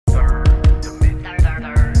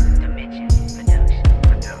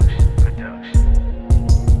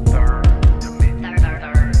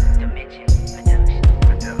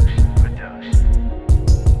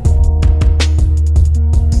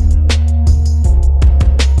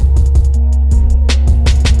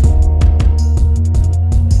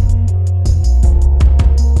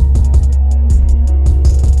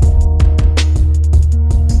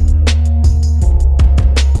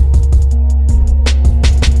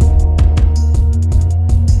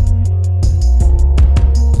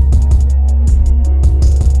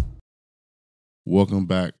welcome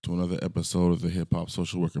back to another episode of the Hip Hop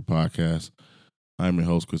Social Worker Podcast. I'm your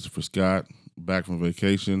host Christopher Scott, back from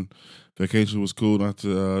vacation. Vacation was cool. It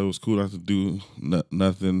was cool not to do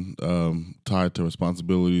nothing tied to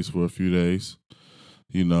responsibilities for a few days.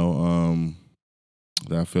 You know,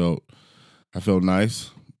 that I felt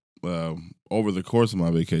nice. Over the course of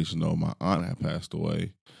my vacation, though, my aunt had passed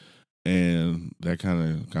away, and that kind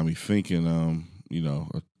of got me thinking.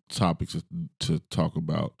 Topics to talk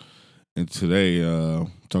about. And today,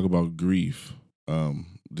 talk about grief.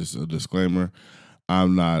 Just a disclaimer: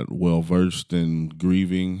 I'm not well versed in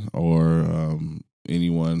grieving, or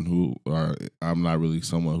anyone who, or I'm not really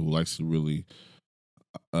someone who likes to really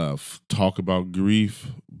talk about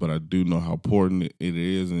grief. But I do know how important it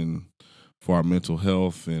is, and for our mental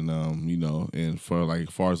health, and and for like,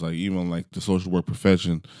 as far as like even like the social work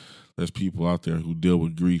profession, there's people out there who deal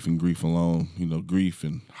with grief and grief alone. Grief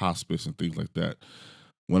and hospice and things like that.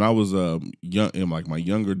 When I was young, in like my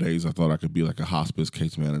younger days, I thought I could be like a hospice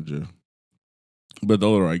case manager. But the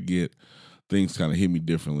older I get, things kind of hit me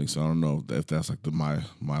differently. So I don't know if that's like my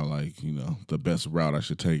like the best route I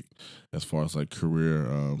should take as far as like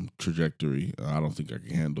career trajectory. I don't think I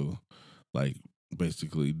can handle like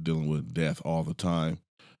basically dealing with death all the time.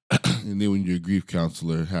 And then when you're a grief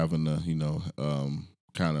counselor, having to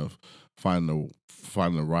kind of find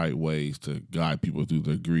the right ways to guide people through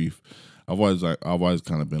their grief. I've always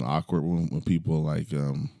kind of been awkward when people like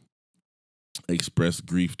express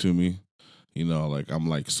grief to me. Like I'm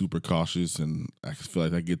like super cautious, and I feel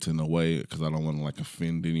like that gets in the way because I don't want to like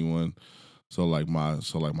offend anyone. So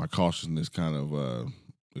my cautiousness kind of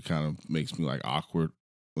it kind of makes me like awkward,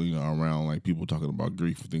 around like people talking about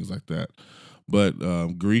grief and things like that. But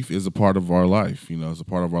grief is a part of our life. It's a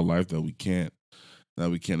part of our life that we can't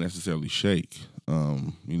necessarily shake.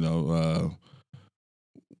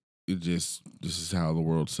 It just This is how the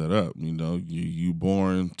world's set up. You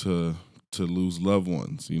born to lose loved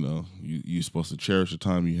ones. You're supposed to cherish the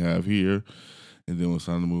time you have here, and then when it's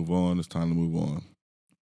time to move on, it's time to move on.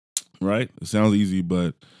 Right? It sounds easy,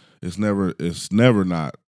 but it's never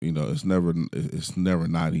not. It's never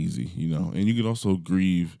not easy. And you can also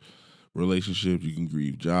grieve relationships. You can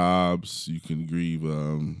grieve jobs. You can grieve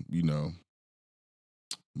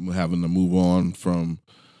having to move on from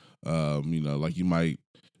like you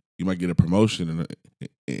might get a promotion,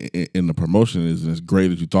 and the promotion isn't as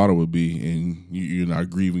great as you thought it would be, and you're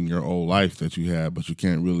not grieving your old life that you had, but you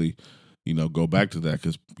can't really go back to that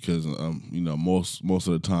because most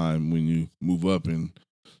of the time when you move up in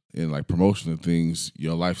like promotion and things,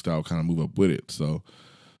 your lifestyle kind of move up with it. So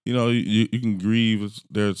you can grieve.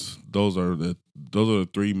 Those are the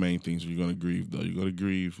three main things you're going to grieve, though. You're going to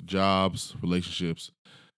grieve jobs, relationships,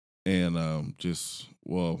 and just,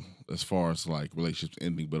 well, as far as like relationships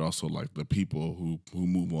ending, but also like the people who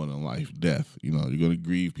move on in life, death. You're going to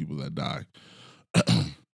grieve people that die.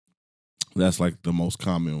 That's like the most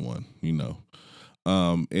common one.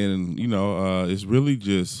 And it's really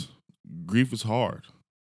just, grief is hard.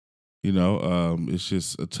 It's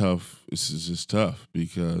just just tough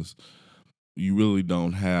because you really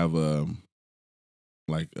don't have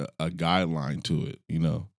like a guideline to it.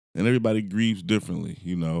 And everybody grieves differently.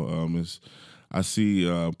 It's I see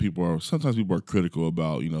sometimes people are critical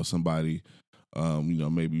about somebody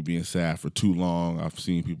maybe being sad for too long. I've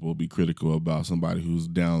seen people be critical about somebody who's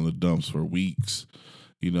down in the dumps for weeks.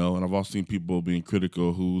 And I've also seen people being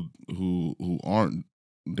critical who aren't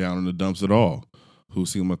down in the dumps at all, who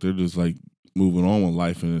seem like they're just like moving on with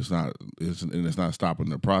life, and it's not stopping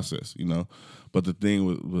their process. But the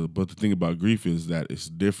thing about grief is that it's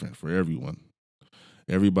different for everyone.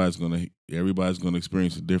 Everybody's gonna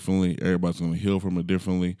experience it differently. Everybody's gonna heal from it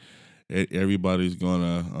differently. Everybody's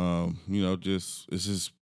gonna just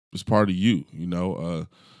it's part of you.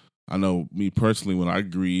 I know me personally, when I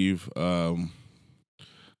grieve,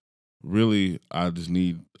 really I just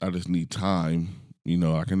need time.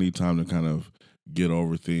 I need time to kind of get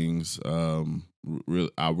over things.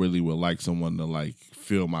 I really would like someone to like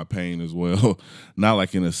feel my pain as well, not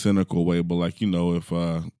like in a cynical way, but like if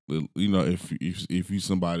you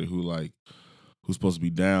somebody who's supposed to be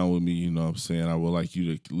down with me, what I'm saying, I would like you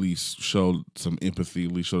to at least show some empathy,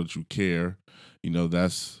 at least show that you care.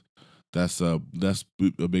 That's a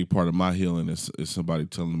big part of my healing is somebody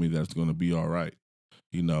telling me that it's going to be all right.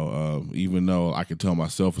 Even though I can tell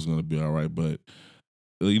myself it's going to be all right, but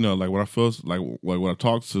like when I feel like when I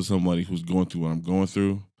talk to somebody who's going through what I'm going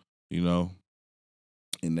through, you know,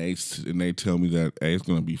 and they tell me that, hey, it's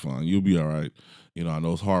gonna be fine. You'll be all right. I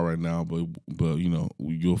know it's hard right now, but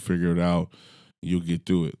you'll figure it out. You'll get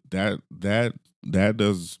through it. That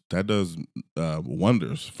does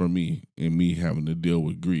wonders for me and me having to deal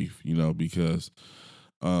with grief, because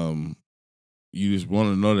um you just want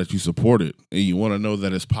to know that you support it and you want to know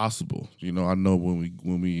that it's possible. I know when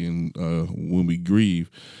we grieve,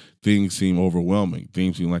 things seem overwhelming.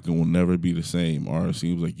 Things seem like it will never be the same, or it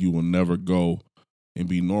seems like you will never go and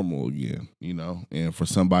be normal again. And for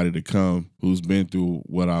somebody to come who's been through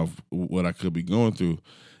what I could be going through,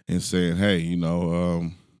 and saying, "Hey,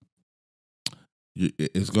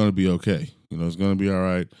 it's going to be okay. It's going to be all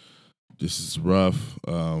right. This is rough.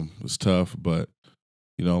 It's tough, but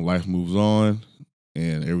life moves on,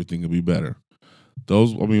 and everything will be better."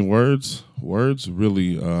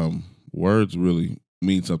 Words really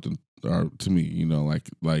mean something to me.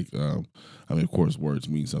 Of course, words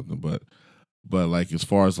mean something, but like as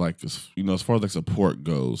far as like support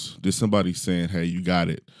goes, just somebody saying, "Hey, you got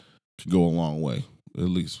it," can go a long way. At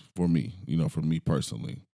least for me, for me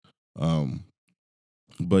personally. Um,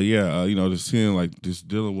 but yeah, just seeing like just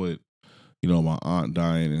dealing with my aunt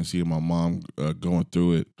dying and seeing my mom going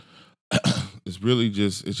through it, it's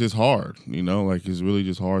just hard. Like it's really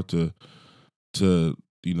just hard to to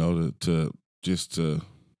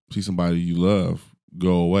see somebody you love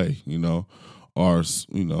go away. Or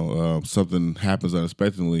something happens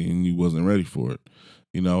unexpectedly and you wasn't ready for it.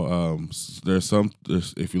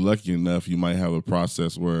 If you're lucky enough, you might have a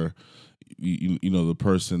process where the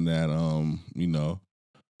person that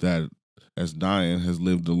that that's dying has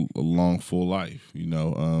lived a long, full life.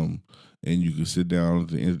 And you can sit down at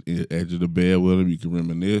the edge of the bed with them. You can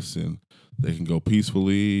reminisce, and they can go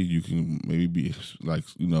peacefully. You can maybe be like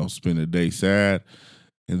spend a day sad,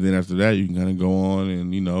 and then after that, you can kind of go on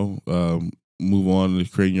and move on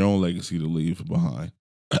and create your own legacy to leave behind.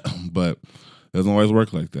 But it doesn't always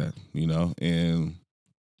work like that, And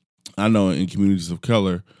I know in communities of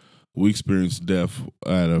color, we experience death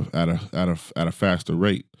at a faster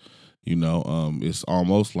rate. It's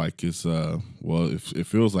almost like it's it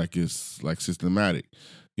feels like it's like systematic.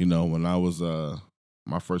 When I was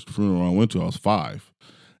my first funeral I went to, I was 5,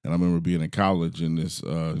 and I remember being in college, and this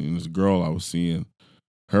girl I was seeing,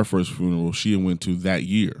 her first funeral she went to that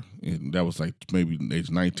year, and that was like maybe age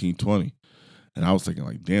 19, 20. And I was thinking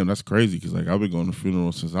like, damn, that's crazy, because like I've been going to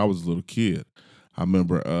funerals since I was a little kid. I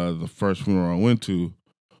remember the first funeral I went to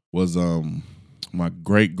was my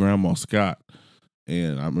great grandma Scott,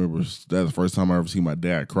 and I remember that's the first time I ever seen my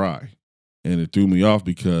dad cry, and it threw me off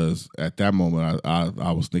because at that moment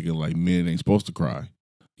I was thinking like men ain't supposed to cry,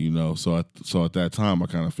 So at that time I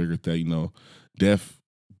kind of figured that death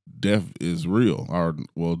death is real, or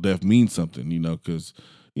well, death means something, because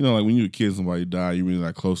like when you're a kid, somebody die, you're really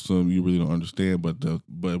not close to them, you really don't understand.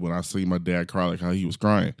 But when I see my dad cry, like how he was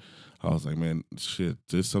crying, I was like, man, shit,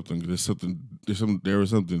 there was something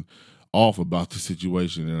off about the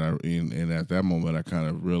situation, and at that moment, I kind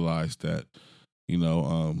of realized that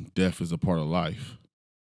death is a part of life,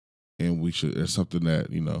 and it's something that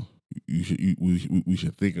we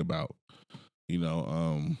should think about. You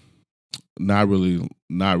know, not really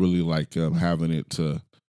like having it to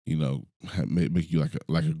make you like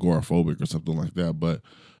agoraphobic or something like that, but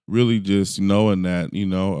really just knowing that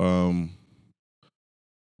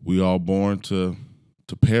we all born to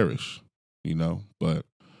perish, but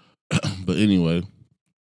but anyway,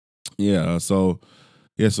 yeah. So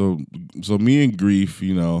me and grief,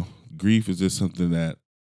 grief is just something that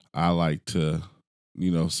I like to,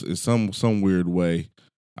 in some weird way.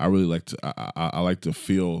 I really like to. I like to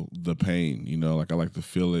feel the pain. Like I like to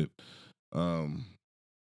feel it. Um,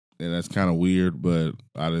 and that's kind of weird, but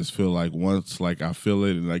I just feel like once like I feel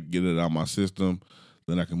it and I get it out of my system,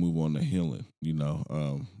 then I can move on to healing.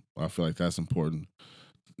 I feel like that's important.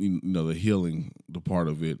 The healing, the part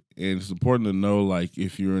of it, and it's important to know like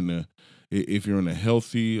if you're in a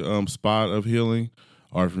healthy spot of healing,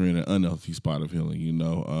 or if you're in an unhealthy spot of healing.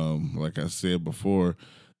 Like I said before,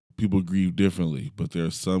 people grieve differently, but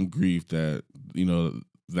there's some grief that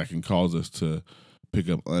that can cause us to pick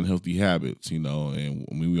up unhealthy habits. And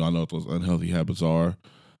we all know what those unhealthy habits are.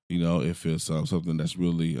 If it's something that's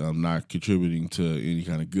really not contributing to any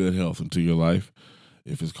kind of good health into your life,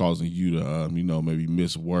 if it's causing you to maybe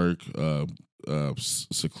miss work,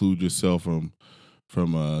 seclude yourself from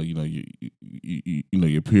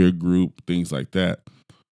your peer group, things like that,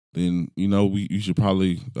 then you should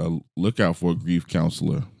probably look out for a grief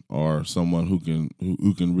counselor or someone who can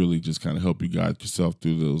really just kind of help you guide yourself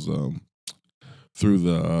through those through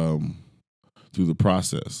the through the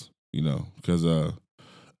process. Because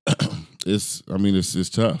it's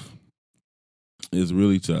tough. It's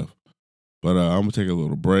really tough. But I'm gonna take a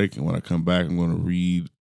little break, and when I come back, I'm gonna read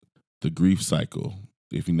The Grief Cycle.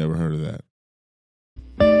 If you never heard of that.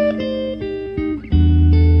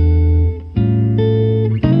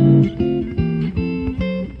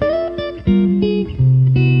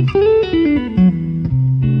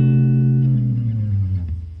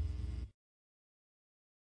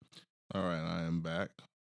 I am back.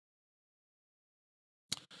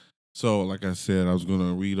 So, like I said, I was going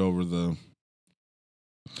to read over the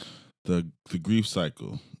grief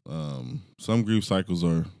cycle. Some grief cycles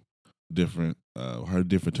are different. Heard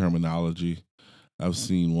different terminology. I've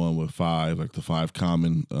seen one with five, like the five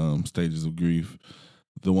common stages of grief.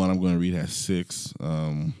 The one I'm going to read has six.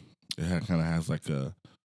 It kind of has like a,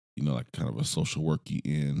 like kind of a social worky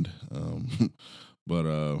end. But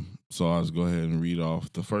so I'll just go ahead and read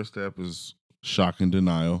off. The first step is shock and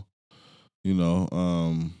denial. You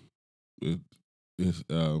know, it is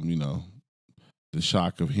the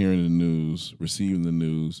shock of hearing the news, receiving the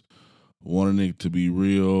news, wanting it to be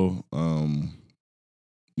real.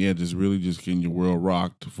 Yeah, just really just getting your world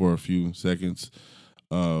rocked for a few seconds.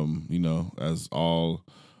 As all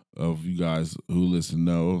of you guys who listen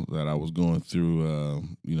know that I was going through,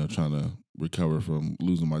 trying to recover from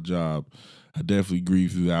losing my job. I definitely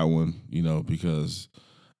grieved through that one, because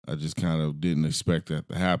I just kind of didn't expect that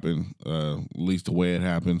to happen, at least the way it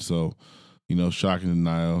happened. So, shock and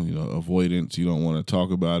denial, avoidance. You don't want to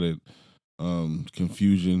talk about it.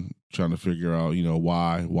 Confusion, trying to figure out,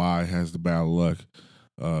 why has the bad luck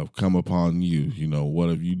come upon you? What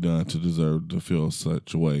have you done to deserve to feel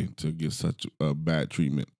such a way, to get such bad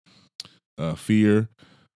treatment? Fear,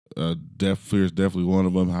 fear is definitely one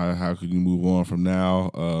of them. How can you move on from now?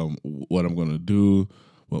 What I'm going to do?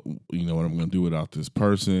 What I'm going to do without this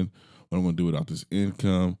person? What I'm going to do without this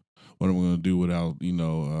income? What I'm going to do without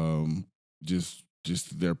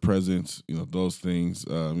just their presence? Those things.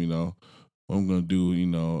 What I'm going to do?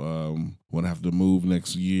 When I have to move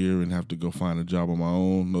next year and have to go find a job on my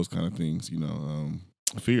own. Those kind of things.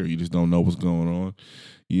 Fear. You just don't know what's going on.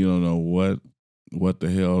 You don't know what the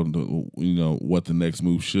hell, what the next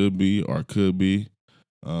move should be or could be.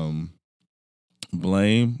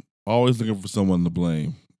 Blame, always looking for someone to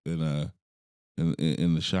blame in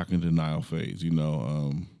the shock and denial phase.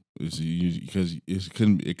 It's because it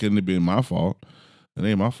couldn't have been my fault. It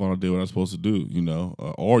ain't my fault. I did what I was supposed to do.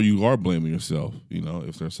 Or you are blaming yourself.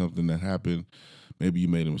 If there's something that happened, maybe you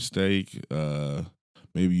made a mistake.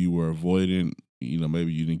 Maybe you were avoidant.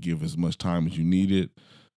 Maybe you didn't give as much time as you needed.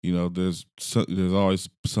 There's always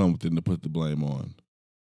something to put the blame on.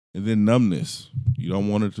 And then numbness. You don't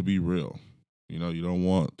want it to be real. You don't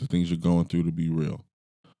want the things you're going through to be real.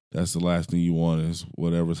 That's the last thing you want is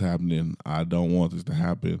whatever's happening. I don't want this to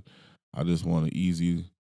happen. I just want an easy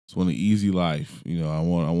life. I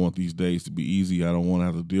want these days to be easy. I don't want to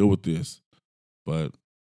have to deal with this. But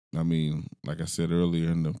I mean, like I said earlier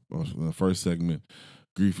in the first segment,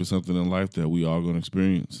 grief is something in life that we all going to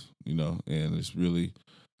experience. And it's really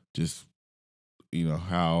just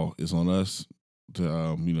how it's on us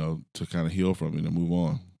to to kind of heal from it and move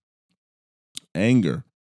on. Anger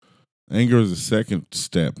is the second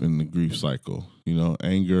step in the grief cycle.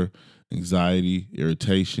 Anger, anxiety,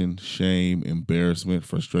 irritation, shame, embarrassment,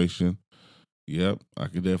 frustration. Yep, I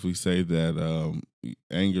could definitely say that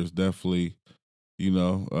anger is definitely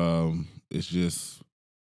it's just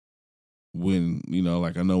when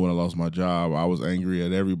like I know when I lost my job, I was angry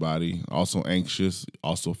at everybody, also anxious,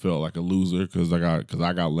 also felt like a loser because I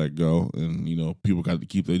got let go, and people got to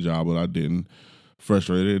keep their job but I didn't.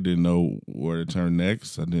 Frustrated, didn't know where to turn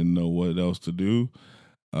next. I didn't know what else to do.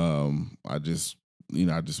 I just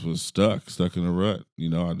was stuck in a rut.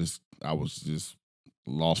 I was just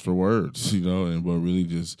lost for words, and but really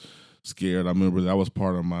just scared. I remember that was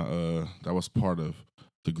part of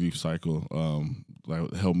the grief cycle.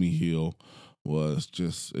 Like helped me heal was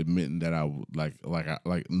just admitting that I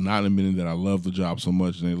not admitting that I loved the job so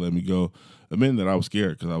much and they let me go. Admitting that I was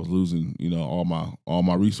scared because I was losing, all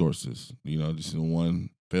my resources. Just in one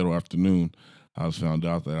fatal afternoon, I was found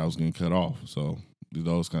out that I was getting cut off. So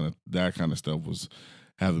that kind of stuff was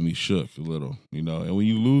having me shook a little, And when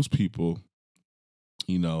you lose people,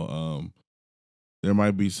 there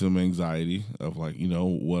might be some anxiety of like,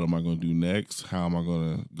 what am I going to do next? How am I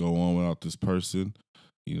going to go on without this person?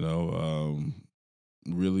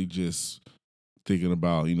 Really just thinking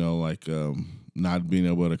about, not being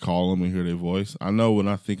able to call them and hear their voice. I know when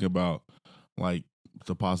I think about like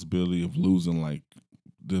the possibility of losing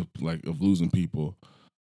of losing people,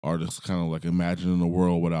 or just kind of like imagining a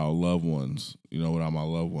world without loved ones, without my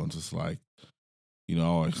loved ones, it's like, I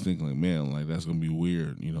always think like, man, like that's gonna be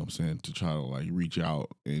weird, what I'm saying, to try to like reach out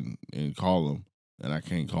and call them, and I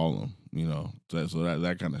can't call them, so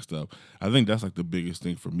that kind of stuff. I think that's like the biggest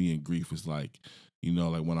thing for me in grief is like,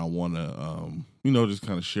 like when I want to, just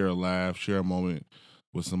kind of share a laugh, share a moment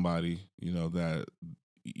with somebody, that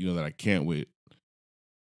I can't with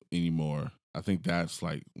anymore. I think that's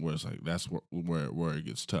like where it's like that's where it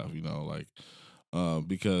gets tough, like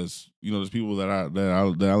because there's people that I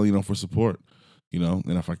lean on for support, and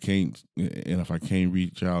if I can't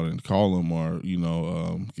reach out and call them or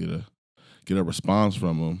get a response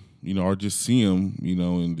from them, or just see them,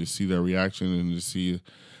 and just see their reaction and just see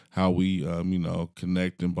how we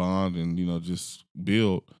connect and bond and just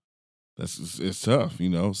build. It's tough,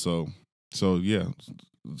 so yeah.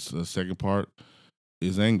 The second part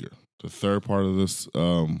is anger. The third part of this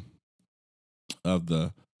of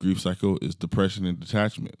the grief cycle is depression and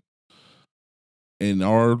detachment. In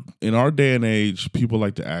our day and age, people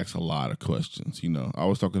like to ask a lot of questions. I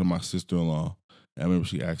was talking to my sister-in-law. I remember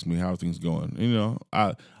she asked me how things going.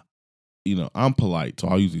 I'm polite, so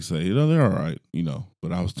I usually say, they're all right.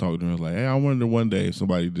 But I was talking to her like, hey, I wonder one day if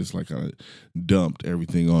somebody just like kind of dumped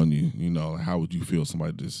everything on you. How would you feel?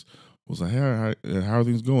 Somebody just was like, hey, how are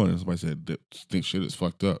things going? And somebody said, think shit is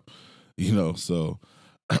fucked up. So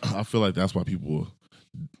I feel like that's why people.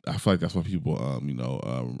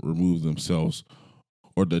 Remove themselves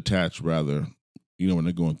or detach rather, when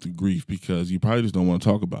they're going through grief because you probably just don't want to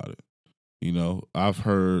talk about it. I've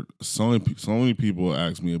heard so many people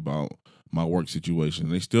ask me about my work situation.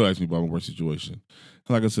 They still ask me about my work situation. And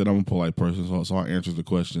like I said, I'm a polite person, so I answer the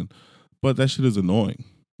question. But that shit is annoying.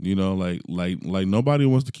 Like nobody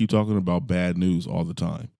wants to keep talking about bad news all the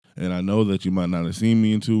time. And I know that you might not have seen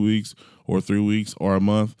me in 2 weeks or 3 weeks or a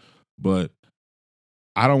month, but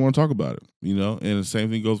I don't want to talk about it, And the same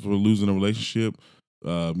thing goes for losing a relationship,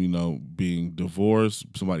 being divorced,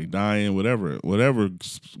 somebody dying, whatever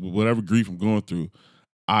grief I'm going through.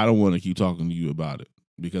 I don't want to keep talking to you about it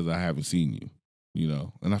because I haven't seen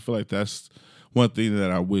you, And I feel like that's one thing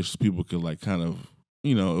that I wish people could like kind of,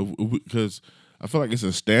 because I feel like it's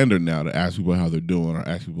a standard now to ask people how they're doing or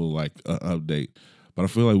ask people like an update. But I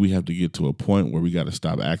feel like we have to get to a point where we got to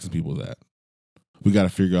stop asking people that. We got to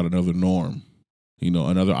figure out another norm,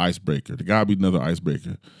 another icebreaker. There got to be another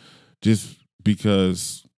icebreaker. Just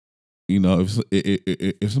because,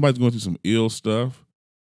 if somebody's going through some ill stuff,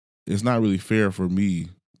 it's not really fair for me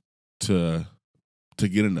to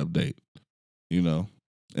get an update,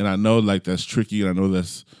 And I know like that's tricky, and I know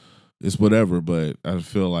it's whatever, but I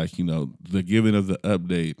feel like the giving of the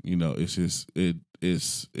update, it's just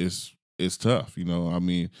it's tough, I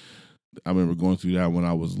mean, I remember going through that when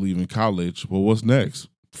I was leaving college. Well, what's next?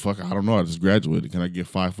 Fuck, I don't know. I just graduated. Can I get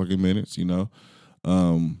 5 fucking minutes?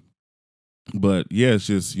 Um, but yeah, it's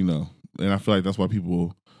just and I feel like that's why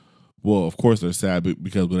people. Well, of course they're sad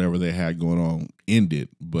because whatever they had going on ended.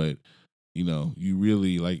 But you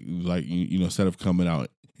really instead of coming out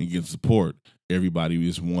and getting support, everybody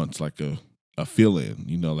just wants like a fill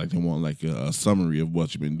in. Like they want like a summary of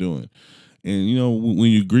what you've been doing. And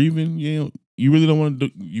when you're grieving, you really don't want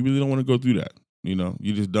to. You really don't want to go through that.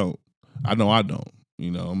 You just don't. I know I don't.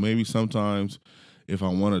 Maybe sometimes if I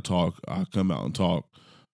want to talk, I'll come out and talk.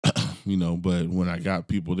 But when I got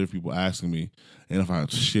different people asking me, and if I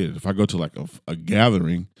go to like a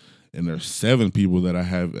gathering, and there's 7 people that I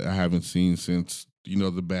haven't seen since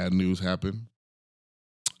the bad news happened,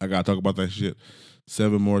 I gotta talk about that shit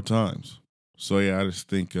 7 more times. So yeah, I just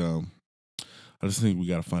think we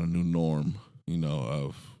gotta find a new norm,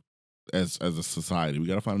 of as a society. We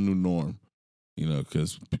gotta find a new norm,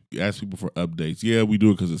 because ask people for updates. Yeah, we do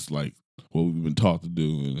it because it's like what we've been taught to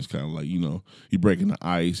do, and it's kind of like you breaking the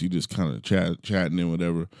ice, you just kind of chatting and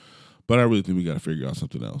whatever. But I really think we got to figure out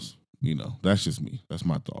something else. That's just me. That's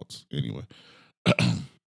my thoughts. Anyway,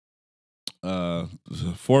 the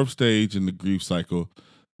 4th stage in the grief cycle,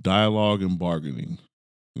 dialogue and bargaining.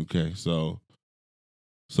 Okay, so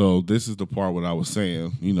this is the part what I was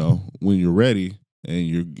saying. When you're ready and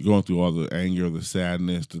you're going through all the anger, the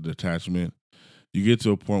sadness, the detachment, you get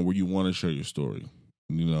to a point where you want to share your story.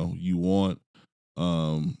 You want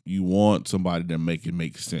somebody to make it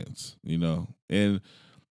make sense. And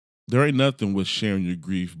there ain't nothing with sharing your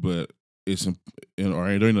grief, but there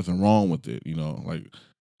ain't nothing wrong with it. Like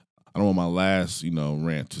I don't want my last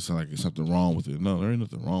rant to sound like there's something wrong with it. No, there ain't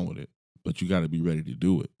nothing wrong with it, but you got to be ready to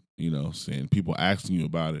do it. Saying people asking you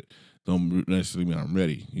about it don't necessarily mean I'm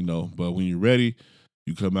ready. But when you're ready,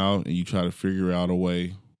 you come out and you try to figure out a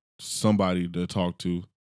way, somebody to talk to,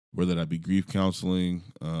 whether that be grief counseling,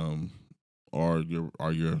 or your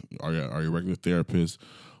regular therapist,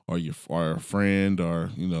 or a friend, or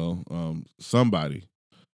somebody.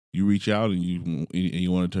 You reach out and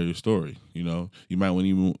you want to tell your story. You might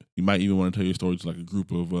even want to tell your story to like a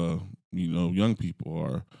group of young people,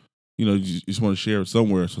 or you just want to share it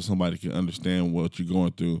somewhere so somebody can understand what you're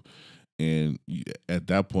going through. And at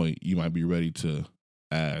that point, you might be ready to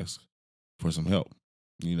ask for some help.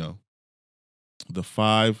 The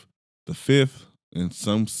 5, the 5th, and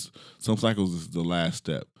some cycles is the last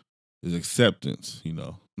step. is acceptance.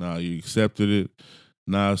 Now you accepted it.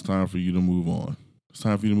 Now it's time for you to move on. It's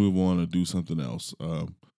time for you to move on and do something else.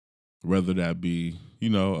 Whether that be,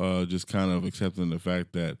 just kind of accepting the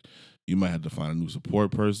fact that you might have to find a new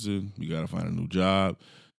support person, you got to find a new job,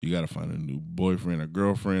 you got to find a new boyfriend or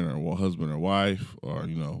girlfriend or husband or wife or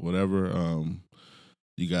whatever.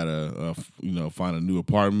 You gotta find a new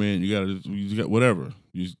apartment. You got whatever.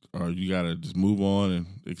 You gotta just move on and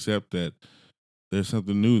accept that there's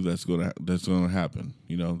something new that's gonna happen.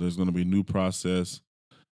 There's gonna be a new process.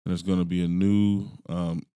 There's gonna be a new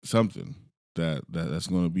something that's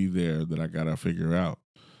gonna be there that I gotta figure out.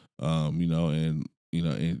 And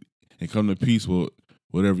come to peace with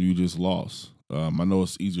whatever you just lost. I know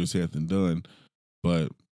it's easier said than done,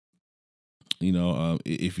 but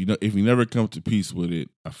if you never come to peace with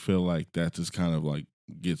it, I feel like that just kind of like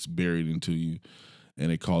gets buried into you,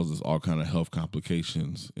 and it causes all kind of health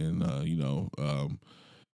complications. And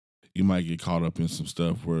you might get caught up in some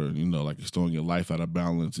stuff where like it's throwing your life out of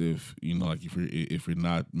balance. If you're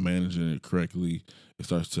not managing it correctly, it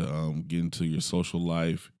starts to get into your social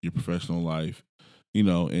life, your professional life,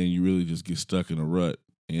 and you really just get stuck in a rut.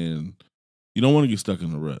 And you don't want to get stuck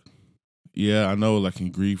in a rut. Yeah, I know, like in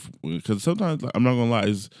grief, because sometimes I'm not gonna lie,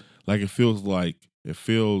 it's like it feels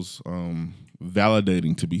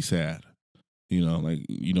validating to be sad. Like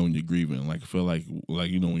when you're grieving, like I feel like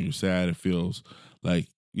when you're sad, it feels like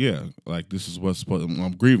yeah, like this is what's supposed.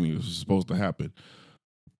 I'm grieving. This is supposed to happen,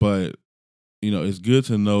 but it's good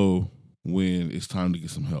to know when it's time to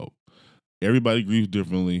get some help. Everybody grieves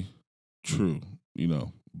differently, true,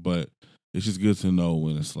 but it's just good to know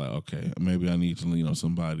when it's like okay, maybe I need to lean on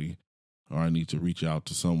somebody or I need to reach out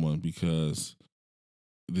to someone because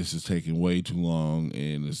this is taking way too long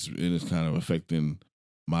and it's kind of affecting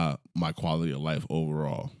my quality of life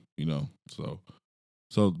overall.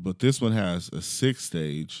 But this one has a sixth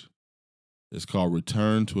stage. It's called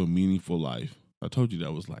Return to a Meaningful Life. I told you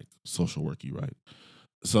that was like social worky, right?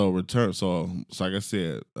 So return. So like I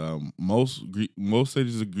said, most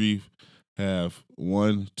stages of grief have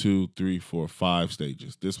 1, 2, 3, 4, 5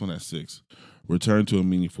 stages. This one has 6. Return to a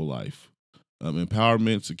meaningful life.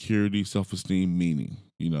 Empowerment, security, self-esteem, meaning.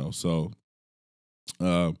 So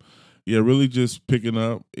yeah, really just picking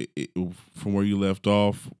up from where you left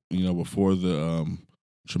off. Before the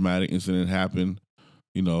traumatic incident happened.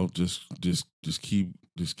 Just keep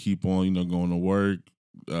on. Going to work,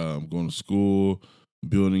 going to school,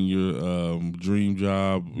 building your dream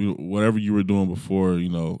job. Whatever you were doing before,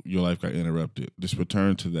 your life got interrupted. Just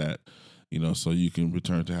return to that. So you can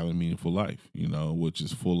return to having a meaningful life. Which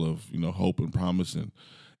is full of hope and promise and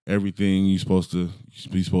everything you're supposed to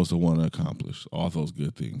want to accomplish. All those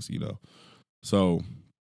good things. So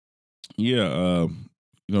yeah,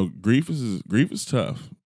 grief is tough.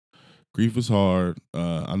 Grief is hard.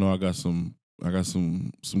 I know I got some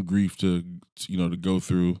grief to go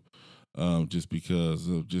through, just because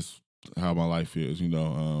of just how my life is.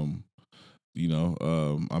 I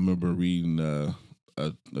remember reading a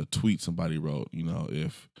tweet somebody wrote.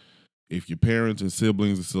 If your parents and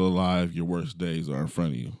siblings are still alive, your worst days are in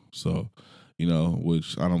front of you. So,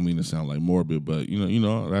 which I don't mean to sound like morbid, but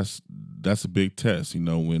that's a big test.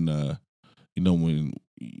 When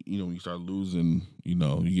you start losing, you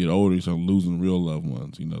get older, you start losing real loved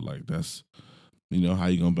ones. Like that's, how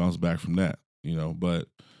you gonna bounce back from that. But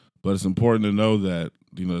it's important to know that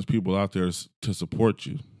there's people out there to support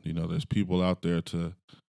you. There's people out there to,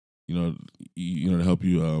 to help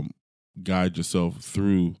you guide yourself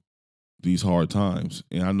through these hard times.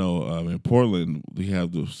 And I know in Portland we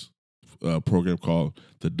have this program called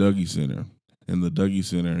the Dougie Center, and the Dougie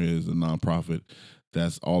Center is a nonprofit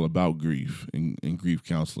that's all about grief and grief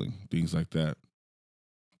counseling, things like that.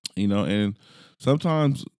 And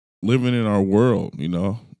sometimes living in our world,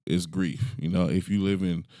 is grief. If you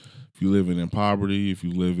living in poverty, if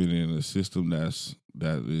you living in a system that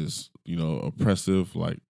is oppressive,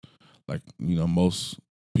 like most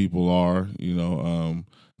people are,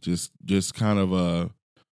 just kind of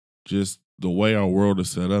just the way our world is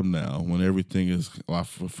set up now, when everything is, I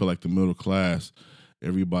feel like the middle class,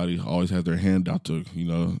 everybody always has their hand out to,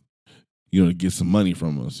 to get some money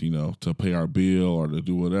from us, to pay our bill or to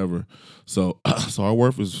do whatever. So, so our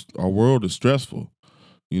world is stressful.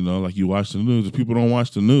 Like you watch the news, and people don't watch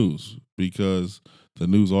the news because the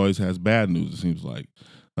news always has bad news. It seems like.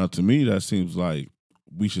 Now, to me, that seems like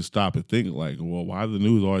we should stop and think like, well, why the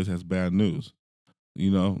news always has bad news?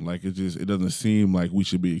 Like it doesn't seem like we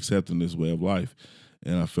should be accepting this way of life.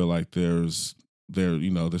 And I feel like there's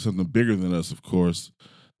something bigger than us, of course,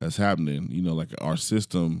 that's happening. Like our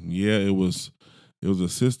system, yeah, it was a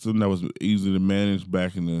system that was easy to manage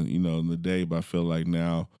back in the in the day, but I feel like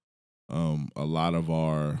now a lot of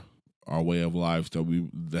our way of lives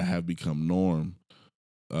that have become norm.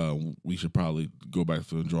 We should probably go back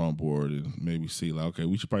to the drawing board and maybe see like, okay,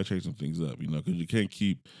 we should probably change some things up, because you can't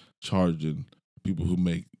keep charging people who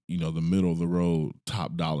make the middle of the road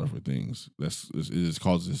top dollar for things. It just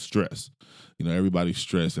causes stress. Everybody's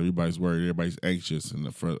stressed, everybody's worried, everybody's anxious,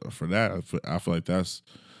 and for that, I feel like that's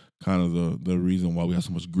kind of the reason why we have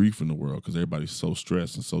so much grief in the world, because everybody's so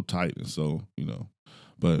stressed and so tight and so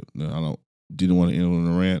But I didn't want to end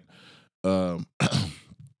on a rant.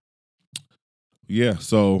 Yeah,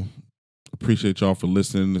 so appreciate y'all for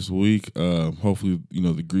listening this week. Hopefully,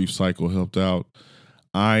 the grief cycle helped out.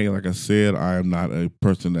 Like I said, I am not a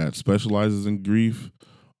person that specializes in grief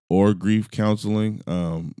or grief counseling.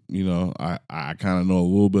 I kind of know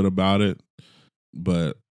a little bit about it,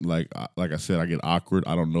 but like I said, I get awkward.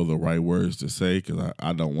 I don't know the right words to say because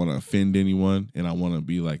I don't want to offend anyone, and I want to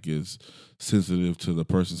be like as sensitive to the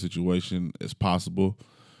person's situation as possible.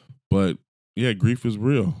 But yeah, grief is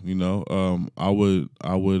real. I would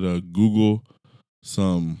Google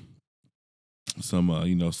some some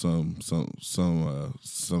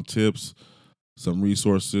tips, some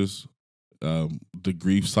resources. The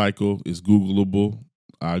grief cycle is Googleable.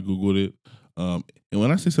 I Googled it. And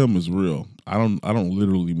when I say something is real, I don't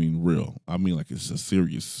literally mean real. I mean like it's a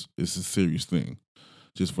serious thing.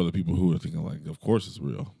 Just for the people who are thinking like, of course it's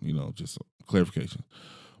real. Just clarification.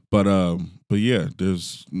 But yeah,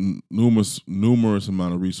 there's numerous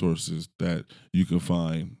amount of resources that you can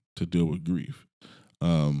find to deal with grief.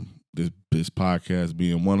 This podcast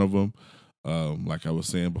being one of them. Like I was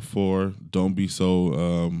saying before, don't be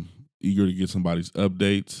so eager to get somebody's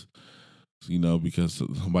updates. Because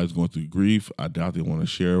somebody's going through grief, I doubt they want to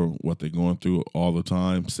share what they're going through all the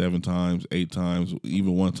time, 7 times, 8 times,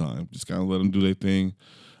 even 1 time. Just kind of let them do their thing,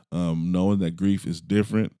 knowing that grief is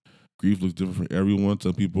different. Grief looks different for everyone.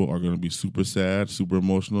 Some people are going to be super sad, super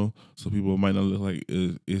emotional. Some people might not look like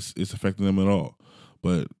it's affecting them at all.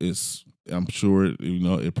 But I'm sure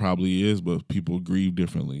it probably is. But people grieve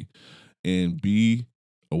differently, and be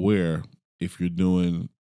aware if you're doing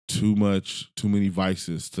too many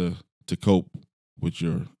vices to cope with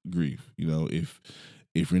your grief.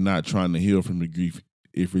 If you're not trying to heal from the grief,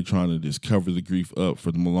 if you're trying to just cover the grief up for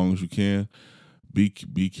as long as you can,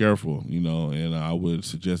 be careful, and I would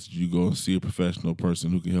suggest that you go and see a professional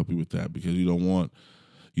person who can help you with that, because you don't want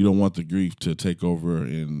the grief to take over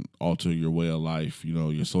and alter your way of life,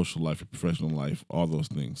 your social life, your professional life, all those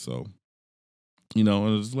things. So,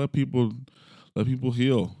 and just let people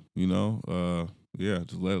heal, yeah,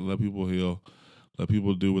 just let people heal. Let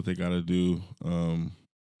people do what they got to do.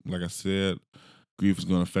 Like I said, grief is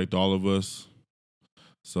going to affect all of us.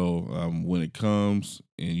 So when it comes,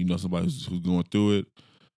 and somebody who's going through it,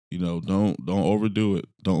 don't overdo it.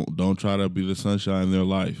 Don't try to be the sunshine in their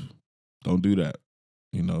life. Don't do that.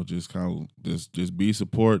 Just kind of just be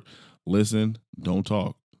support. Listen. Don't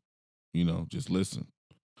talk. Just listen.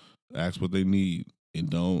 Ask what they need, and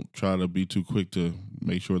don't try to be too quick to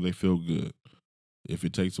make sure they feel good. If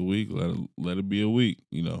it takes a week, let it be a week,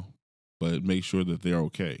 but make sure that they're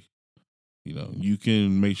okay. You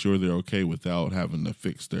can make sure they're okay without having to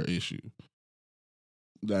fix their issue.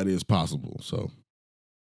 That is possible. So,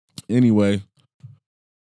 anyway,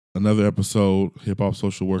 another episode, Hip Hop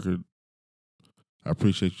Social Worker. I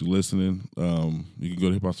appreciate you listening. You can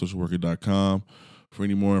go to hiphopsocialworker.com for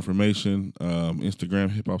any more information.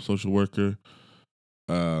 Instagram, Hip Hop Social Worker.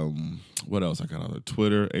 What else I got on there?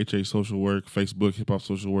 Twitter, HA Social Work, Facebook, Hip Hop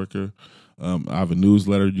Social Worker. I have a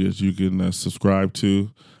newsletter that you can subscribe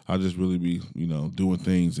to. I'll just really be, doing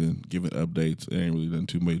things and giving updates. It ain't really done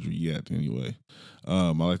too major yet anyway.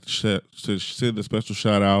 I like to send a special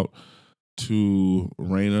shout out to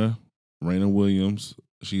Raina Williams.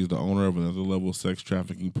 She's the owner of Another Level sex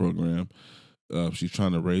trafficking program. She's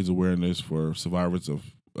trying to raise awareness for survivors of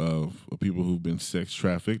people who've been sex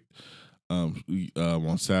trafficked.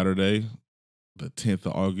 On Saturday, the 10th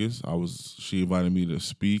of August, she invited me to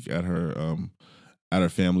speak at her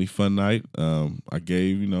family fun night. I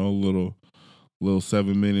gave a little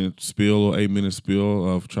 7-minute spiel or 8-minute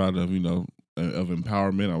spiel of trying to of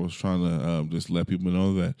empowerment. I was trying to just let people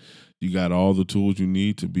know that you got all the tools you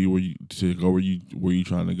need to be where you're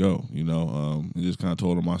trying to go. And just kind of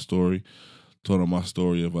told her my story. Told her my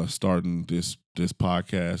story of us starting this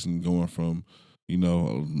podcast and going from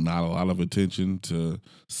not a lot of attention to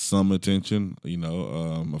some attention.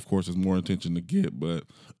 Of course, there's more attention to get, but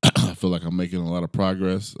I feel like I'm making a lot of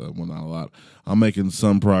progress. Well, not a lot. I'm making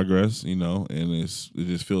some progress, and it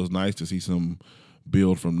just feels nice to see some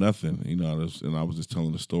build from nothing. And I was just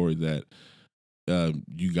telling the story that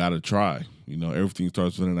you got to try. Everything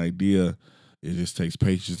starts with an idea. it just takes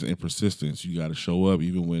patience and persistence. You got to show up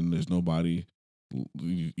even when there's nobody.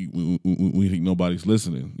 We think nobody's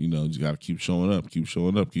listening. You know, you got to keep showing up, keep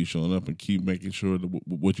showing up, keep showing up, and keep making sure that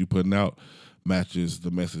what you're putting out matches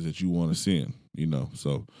the message that you want to send. You know,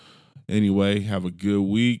 so anyway, have a good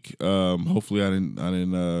week. Hopefully, I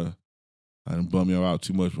didn't bum y'all out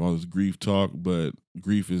too much with all this grief talk, but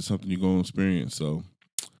grief is something you're gonna experience. So,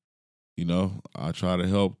 you know, I try to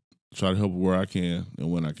help where I can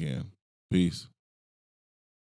and when I can. Peace.